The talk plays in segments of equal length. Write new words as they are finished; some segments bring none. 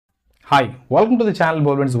Hi welcome to the channel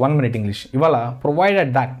బోల్వెన్స్ 1 minute English. ఇవాళ provided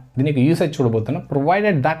that దీనికి usage చూడబోతున్నా.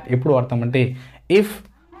 Provided that ఎప్పుడు వాడతామంటే if,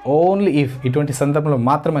 only if ఇటువంటి సందర్భంలో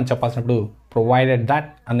మాత్రం అని చెప్పాల్సినప్పుడు ప్రొవైడెడ్ దట్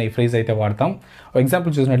అనే ఫ్రేజ్ అయితే వాడతాం.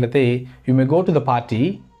 ఎగ్జాంపుల్ చూసినట్లయితే you may go to the party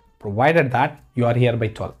provided that you are here by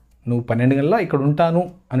 12. నువ్వు 12 గంటల ఇక్కడ ఉంటాను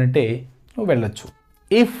అని అంటే నువ్వు వెళ్ళొచ్చు.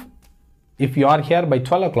 If you are here by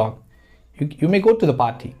 12 o'clock you may go to the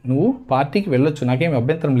party. నువ్వు పార్టీకి వెళ్ళొచ్చు, నాకేం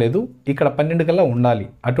అభ్యంతరం లేదు, ఇక్కడ 12 కల్లా ఉండాలి,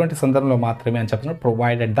 అటువంటి సందర్భంలో మాత్రమే అని చెప్పినప్పుడు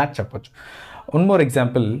ప్రొవైడెడ్ దట్ చెప్పొచ్చు. One more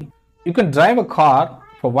example, you can drive a car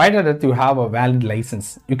provided that you have a valid licence.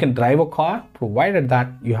 You can drive a car provided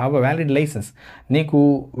that you have a valid licence. నీకు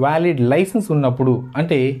వ్యాలిడ్ లైసెన్స్ ఉన్నప్పుడు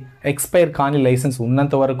అంటే expire కాని licence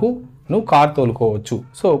ఉన్నంత వరకు నువ్వు car తోలుకోవచ్చు.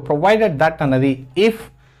 So provided that అన్నది if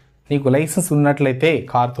నీకు licence ఉన్నట్లయితే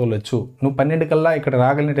కార్ తోలొచ్చు, నువ్వు 12 కల్లా ఇక్కడ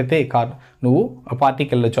రాగలిగినట్టయితే నువ్వు ఆ పార్టీకి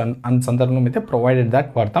వెళ్ళొచ్చు అన్న సందర్భంలో అయితే ప్రొవైడెడ్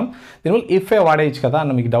దట్ వాడతాం. దీనివల్ల ఇఫే వాడేయచ్చు కదా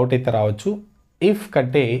అన్న మీకు డౌట్ అయితే రావచ్చు. ఇఫ్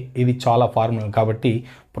కంటే ఇది చాలా ఫార్ములా కాబట్టి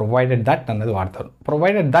ప్రొవైడెడ్ దట్ అన్నది వాడతారు.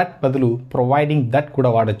 ప్రొవైడెడ్ దట్ బదులు ప్రొవైడింగ్ దట్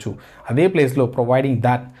కూడా వాడచ్చు. అదే ప్లేస్లో providing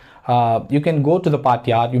that you can go to the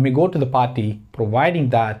party or you may go to the party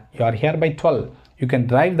providing that you are here by 12. You can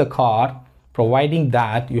drive the car providing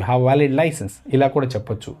that you have valid licence, ఇలా కూడా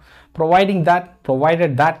చెప్పొచ్చు. Providing that,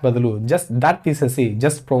 provided that బదులు just that తీసేసి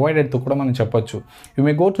just ప్రొవైడెడ్తో కూడా మనం చెప్పొచ్చు. You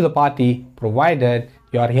may go to the party provided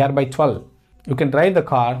you are here by 12. You can drive the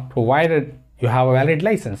car provided you have a valid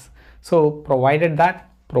licence. So provided that,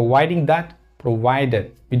 providing that, provided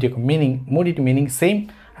వీటి యొక్క meaning, మూడింటి meaning same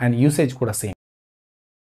and usage కూడా same.